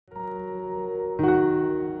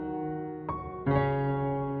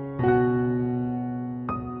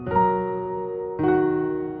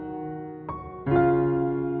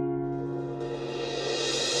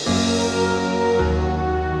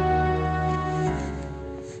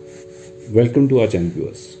Welcome to our channel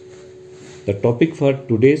viewers. The topic for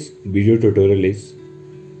today's video tutorial is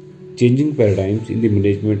changing paradigms in the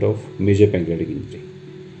management of major pancreatic injury.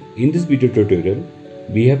 In this video tutorial,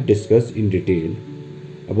 we have discussed in detail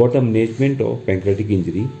about the management of pancreatic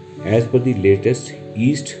injury as per the latest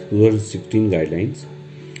East 2016 guidelines.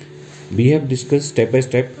 We have discussed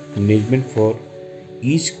step-by-step management for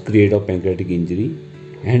each grade of pancreatic injury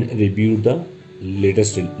and reviewed the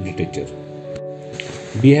latest literature.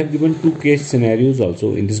 We have given two case scenarios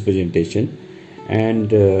also in this presentation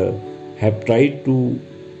and have tried to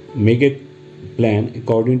make a plan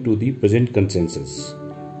according to the present consensus.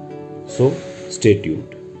 So stay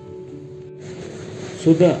tuned.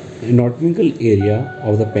 So the anatomical area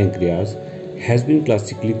of the pancreas has been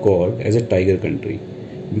classically called as a tiger country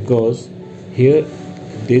because here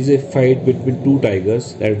there is a fight between two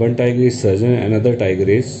tigers, that one tiger is surgeon and another tiger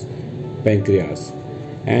is pancreas,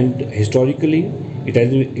 and historically it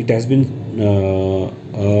has been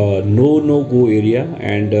no-go area,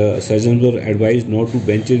 and surgeons were advised not to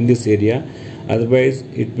venture in this area, otherwise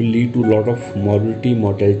it will lead to a lot of morbidity,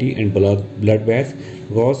 mortality and bloodbath,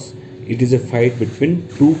 because it is a fight between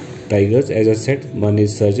two tigers. As I said, one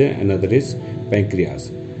is surgeon, another is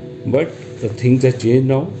pancreas. But the things have changed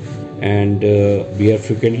now, and we are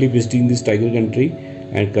frequently visiting this tiger country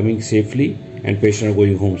and coming safely, and patients are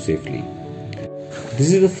going home safely.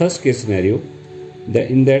 This is the first case scenario.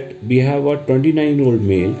 In that we have a 29-year-old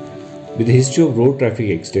male with a history of road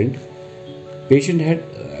traffic accident. Patient had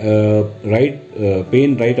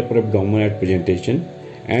pain right upper abdomen at presentation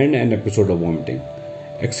and an episode of vomiting.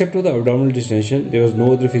 Except for the abdominal distension, there was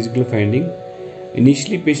no other physical finding.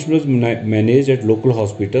 Initially, patient was managed at local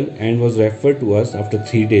hospital and was referred to us after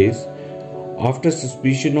 3 days after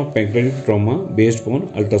suspicion of pancreatic trauma based upon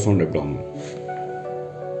ultrasound abdomen.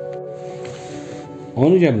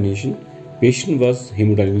 On examination, patient was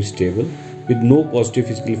hemodynamically stable with no positive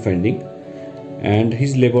physical finding, and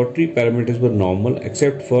his laboratory parameters were normal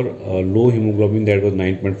except for low hemoglobin, that was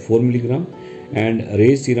 9.4 mg, and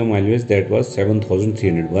raised serum ileus, that was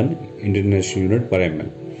 7301 international unit per ml.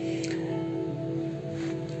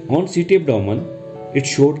 On CT abdomen, it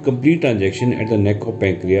showed complete transaction at the neck of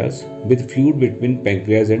pancreas with fluid between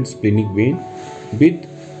pancreas and splenic vein with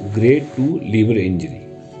grade 2 liver injury.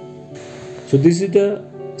 So this is the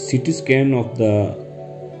CT scan of the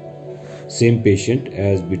same patient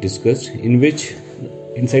as we discussed, in which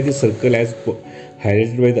inside the circle as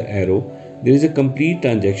highlighted by the arrow, there is a complete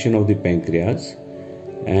transaction of the pancreas,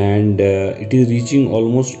 and it is reaching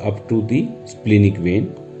almost up to the splenic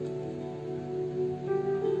vein.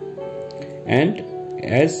 And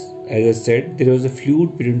as I said, there was a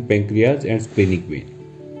fluid between pancreas and splenic vein.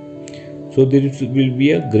 So there will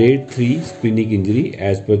be a grade 3 splenic injury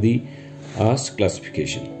as per the asked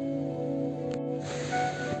classification.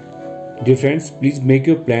 Dear friends, please make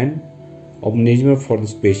your plan of management for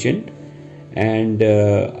this patient, and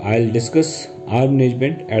I'll discuss our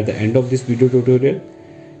management at the end of this video tutorial.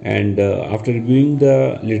 And after reviewing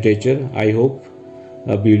the literature, I hope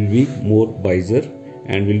we will be more wiser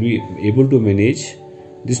and will be able to manage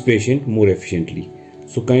this patient more efficiently.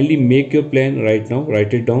 So kindly make your plan right now,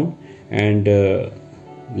 write it down, and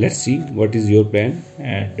let's see what is your plan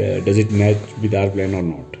and does it match with our plan or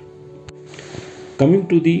not. Coming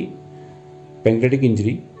to the pancreatic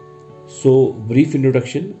injury, so brief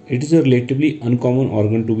introduction. It is a relatively uncommon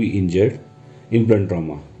organ to be injured in blunt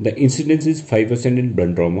trauma. The incidence is 5% in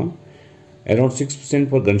blunt trauma, around 6%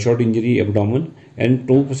 for gunshot injury abdomen, and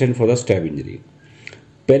 2% for the stab injury.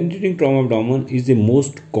 Penetrating trauma abdomen is the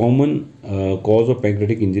most common cause of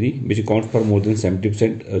pancreatic injury, which accounts for more than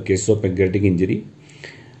 70% cases of pancreatic injury.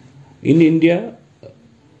 In India,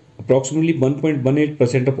 approximately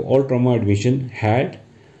 1.18% of all trauma admission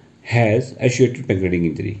has associated pancreatic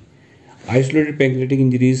injury. Isolated pancreatic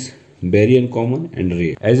injury is very uncommon and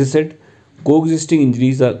rare. As I said, coexisting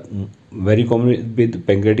injuries are very common with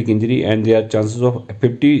pancreatic injury, and there are chances of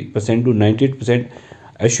 50% to 98%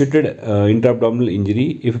 associated intra-abdominal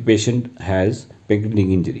injury if a patient has pancreatic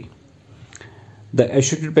injury. The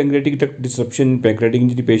associated pancreatic duct disruption in pancreatic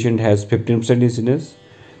injury patient has 15% incidence.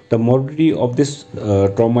 The morbidity of this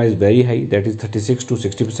trauma is very high, that is 36 to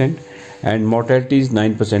 60%, and mortality is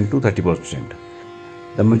 9% to 30%.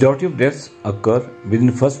 The majority of deaths occur within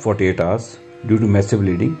the first 48 hours due to massive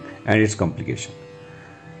bleeding and its complication.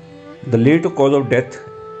 The later cause of death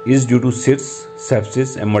is due to cysts,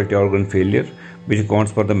 sepsis and multi-organ failure, which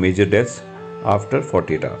accounts for the major deaths after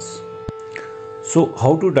 48 hours. So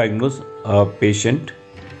how to diagnose a patient?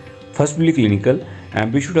 First will be clinical,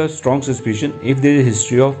 and we should have strong suspicion if there is a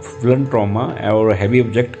history of blunt trauma or a heavy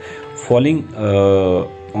object falling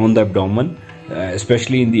on the abdomen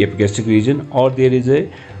especially in the epigastric region, or there is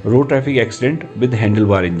a road traffic accident with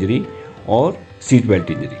handlebar injury or seat belt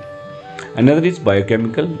injury. Another is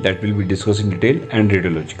biochemical, that will be discussed in detail, and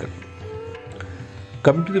radiological.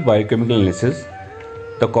 Coming to the biochemical analysis,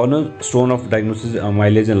 the cornerstone of diagnosis is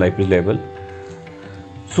amylase and lipase level.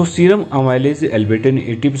 So serum amylase is elevated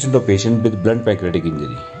in 80% of patients with blunt pancreatic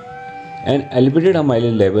injury. An elevated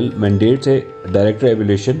amylase level mandates a direct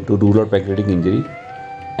evaluation to rule out pancreatic injury,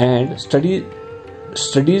 and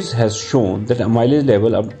studies has shown that amylase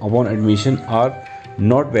level upon admission are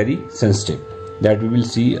not very sensitive. That we will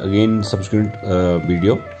see again in subsequent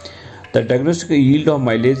video. The diagnostic yield of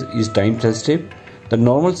amylase is time sensitive. The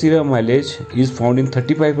normal serum amylase is found in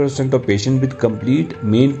 35% of patients with complete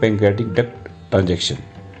main pancreatic duct transaction.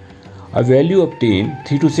 A value obtained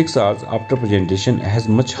 3 to 6 hours after presentation has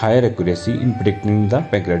much higher accuracy in predicting the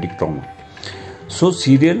pancreatic trauma. So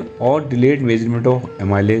serial or delayed measurement of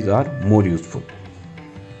amylase are more useful.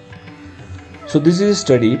 So this is a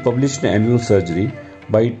study published in Annual Surgery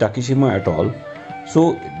by Takishima et al.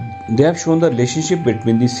 So they have shown the relationship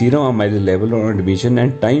between the serum amylase level on admission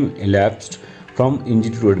and time elapsed from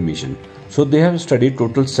injury to admission. So they have studied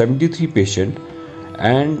total 73 patients,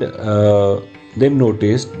 and they've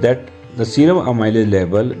noticed that the serum amylase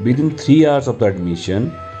level within 3 hours of the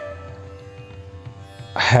admission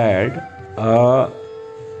had a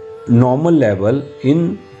normal level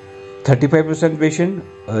in 35% patient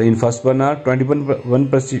in first 1 hour,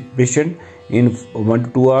 21% patient in 1 to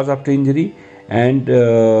 2 hours after injury, and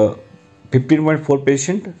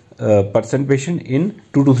 15.4% patient in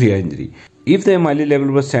 2 to 3 hour injury. If the amylase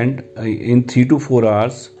level was sent in 3 to 4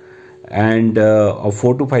 hours and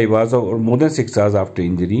 4 to 5 hours or more than 6 hours after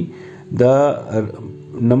injury, the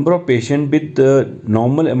number of patients with the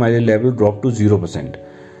normal amylase level dropped to 0%.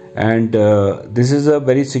 And this is a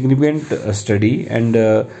very significant study, and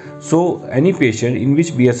so any patient in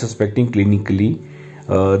which we are suspecting clinically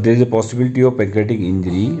there is a possibility of pancreatic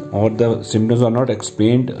injury or the symptoms are not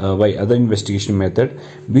explained by other investigation method,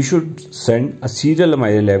 we should send a serial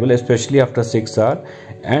amylase level, especially after 6 hours,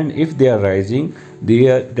 and if they are rising,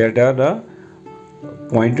 that are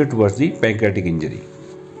pointed towards the pancreatic injury.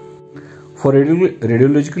 For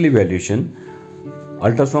radiological evaluation,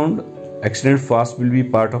 ultrasound accident fast will be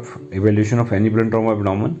part of evaluation of any blunt trauma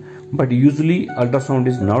abdomen, but usually ultrasound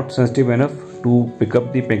is not sensitive enough to pick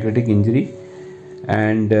up the pancreatic injury,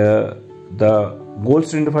 and the gold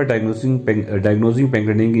standard for diagnosing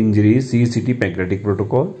pancreatic injury is CCT pancreatic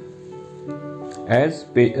protocol. As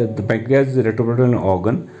the pancreas is a retroperitoneal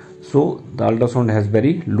organ, so the ultrasound has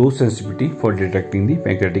very low sensitivity for detecting the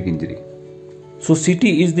pancreatic injury. So CT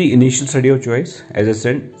is the initial study of choice. As I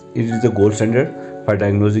said, it is the gold standard for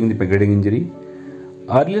diagnosing the pancreatic injury.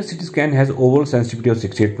 Earlier CT scan has overall sensitivity of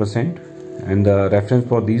 68%, and the reference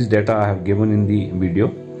for these data I have given in the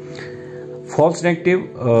video. False negative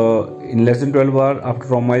in less than 12 hours after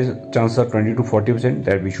trauma chances are 20 to 40%.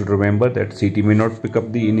 That we should remember that CT may not pick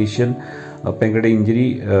up the initial pancreatic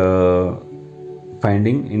injury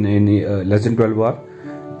finding in less than 12 hours,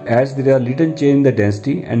 as there are little change in the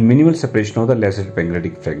density and minimal separation of the lacerated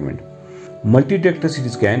pancreatic fragment. Multi-detector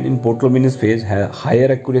CT scan in portoluminous phase has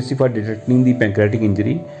higher accuracy for detecting the pancreatic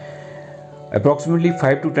injury. Approximately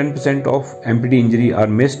 5 to 10% of MPD injury are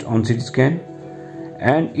missed on CT scan.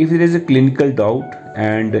 And if there is a clinical doubt,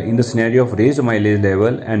 and in the scenario of raised amylase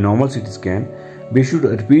level and normal CT scan, we should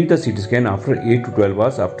repeat the CT scan after 8 to 12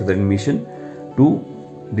 hours after the admission to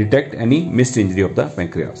detect any missed injury of the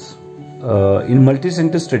pancreas. In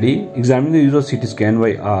multi-center study, examining the use of CT scan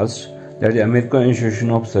by AST, that is the American Association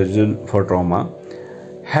of Surgeons for Trauma,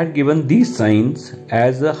 had given these signs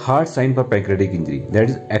as a hard sign for pancreatic injury, that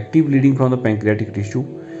is active bleeding from the pancreatic tissue,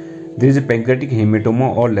 there is a pancreatic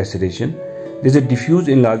hematoma or laceration, there is a diffuse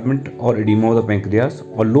enlargement or edema of the pancreas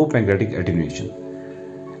or low pancreatic attenuation.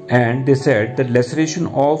 And they said that laceration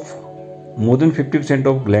of more than 50%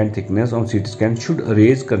 of gland thickness on CT scan should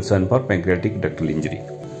raise concern for pancreatic ductal injury.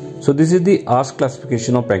 So this is the ASK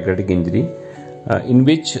classification of pancreatic injury, in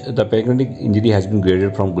which the pancreatic injury has been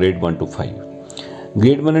graded from grade 1 to 5.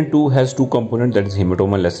 Grade 1 and 2 has two components, that is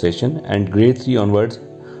hematoma and laceration, and grade 3 onwards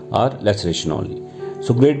are laceration only.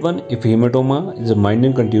 So grade 1, if hematoma is a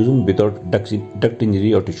minor contusion without duct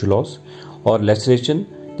injury or tissue loss, or laceration,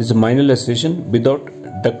 this is a minor laceration without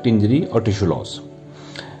duct injury or tissue loss.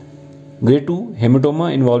 Grade 2,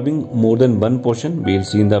 hematoma involving more than one portion, we will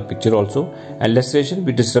see in the picture also, and laceration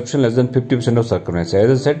with disruption less than 50% of circumference.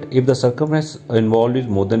 As I said, if the circumference involved is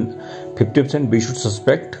more than 50%, we should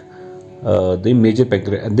suspect the major the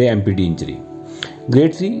MPD injury.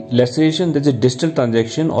 Grade 3, laceration, there is a distal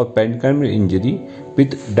transaction or parenchymal injury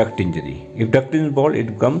with duct injury. If duct is involved,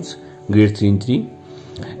 it becomes grade 3 injury.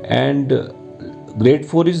 And grade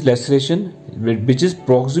 4 is laceration, which is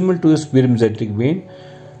proximal to the superior mesenteric vein,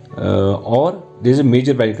 or there is a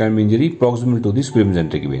major parenchymal injury proximal to the superior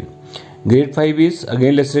mesenteric vein. Grade 5 is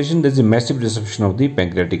again laceration, there is a massive disruption of the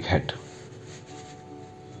pancreatic head.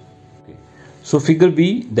 So figure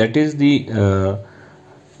B, that is the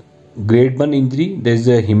grade 1 injury. There is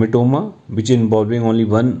a hematoma which is involving only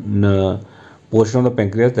one portion of the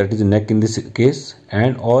pancreas, that is the neck in this case,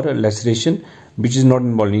 and or a laceration which is not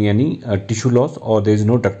involving any tissue loss, or there is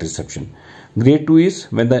no duct disruption. Grade 2 is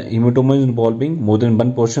when the hematoma is involving more than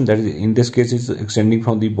one portion, that is in this case is extending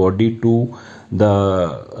from the body to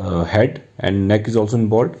the head, and neck is also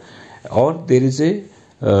involved, or there is a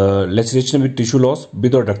laceration with tissue loss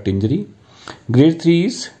without duct injury. Grade 3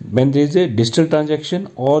 is when there is a distal transaction,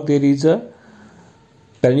 or there is a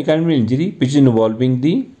parenchymal injury which is involving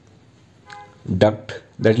the duct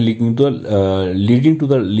that is leading to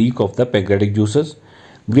the leak of the pancreatic juices.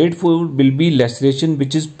 Grade 4 will be laceration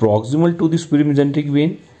which is proximal to the superior mesenteric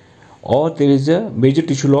vein, or there is a major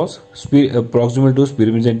tissue loss proximal to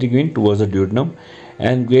superior mesenteric vein towards the duodenum.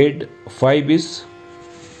 And grade 5 is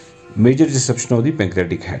major disruption of the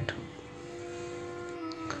pancreatic head.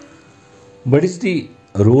 What is the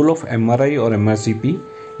role of MRI or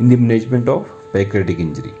MRCP in the management of pancreatic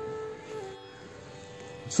injury?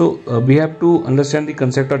 So we have to understand the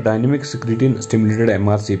concept of dynamic secretin stimulated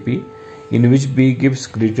MRCP, in which B gives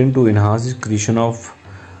secretin to enhance the secretion of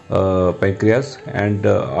pancreas, and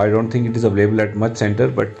I don't think it is available at much center,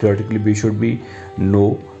 but theoretically we should be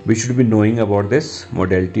knowing about this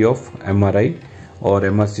modality of MRI or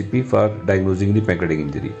MRCP for diagnosing the pancreatic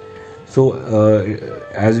injury. So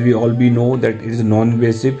as we all know that it is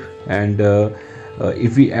non-invasive, and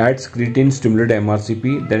if we add secretin stimulated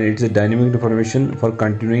MRCP, then it is a dynamic deformation for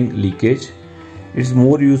continuing leakage. It is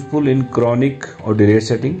more useful in chronic or delayed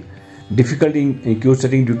setting, difficult in acute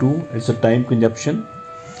setting due to its time consumption.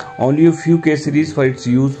 Only a few case series for its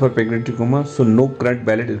use for pancreatic coma, so no current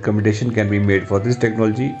valid recommendation can be made for this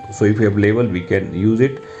technology. So if we have label, we can use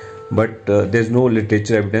it, but there is no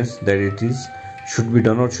literature evidence that it is should be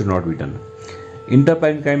done or should not be done.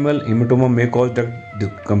 Intraparenchymal hematoma may cause duct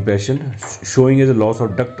decompression, showing as a loss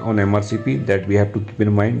of duct on MRCP, that we have to keep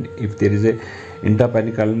in mind. If there is a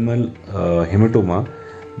intraparenchymal hematoma,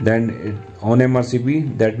 then on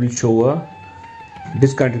MRCP that will show a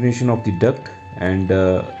discontinuation of the duct, and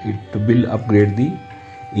it will upgrade the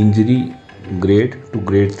injury grade to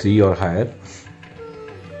grade 3 or higher.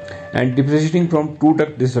 And differentiating from true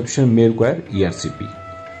duct disruption may require ERCP.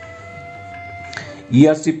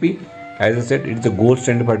 ERCP, as I said, it is the gold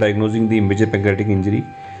standard for diagnosing the major pancreatic injury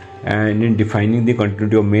and in defining the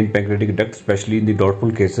continuity of main pancreatic duct, especially in the doubtful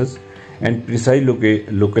cases, and precise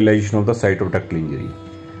localization of the site of ductal injury.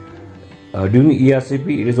 During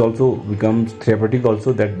ERCP, it is also becomes therapeutic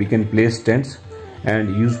also, that we can place stents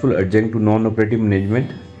and useful adjunct to non-operative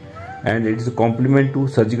management, and it is a complement to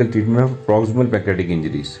surgical treatment of proximal pancreatic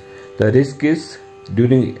injuries. The risk is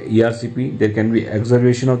during ERCP there can be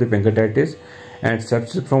exacerbation of the pancreatitis and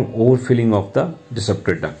sepsis from overfilling of the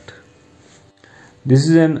disrupted duct. This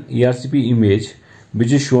is an ERCP image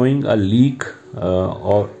which is showing a leak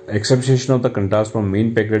or exacerbation of the contrast from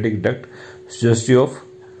main pancreatic duct, suggestive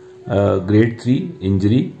of grade 3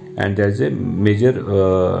 injury, and there is a major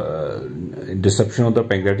disruption of the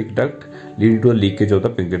pancreatic duct leading to a leakage of the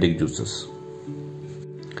pancreatic juices.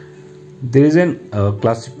 There is a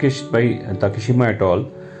classification by Takeshima et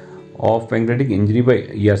al. Of pancreatic injury by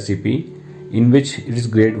ERCP, in which it is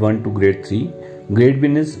grade 1 to grade 3. Grade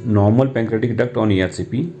 1 is normal pancreatic duct on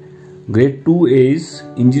ERCP. Grade 2A is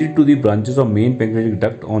injury to the branches of main pancreatic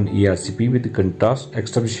duct on ERCP with contrast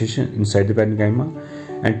extravasation inside the parenchyma,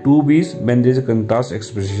 and 2B is when there is a contrast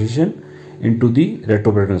extravasation into the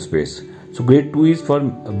retroperitoneal space. So grade 2 is for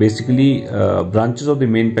basically branches of the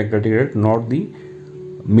main pancreatic duct, not the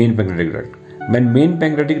main pancreatic duct. When main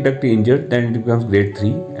pancreatic duct is injured, then it becomes grade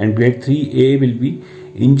 3, and grade 3A will be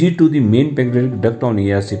injury to the main pancreatic duct on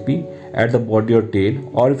ERCP at the body or tail,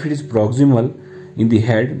 or if it is proximal in the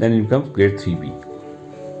head, then it becomes grade 3B.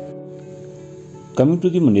 Coming to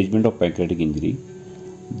the management of pancreatic injury,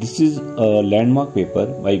 this is a landmark paper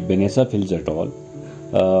by Vanessa Fields et al.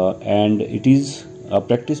 And it is a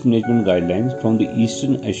practice management guidelines from the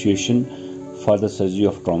Eastern Association for the Surgery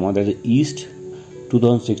of Trauma, that is EAST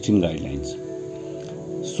 2016 guidelines.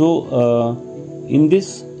 So in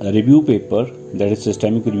this review paper, that is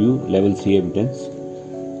systemic review level 3 evidence,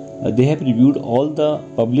 they have reviewed all the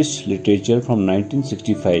published literature from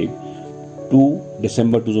 1965 to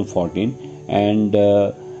December 2014, and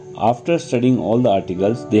after studying all the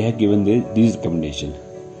articles, they have given these recommendations.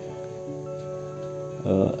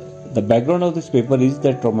 The background of this paper is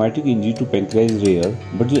that traumatic injury to pancreas is rare,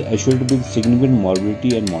 but is associated with significant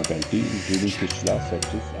morbidity and mortality, including fistula,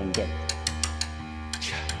 sepsis, and death.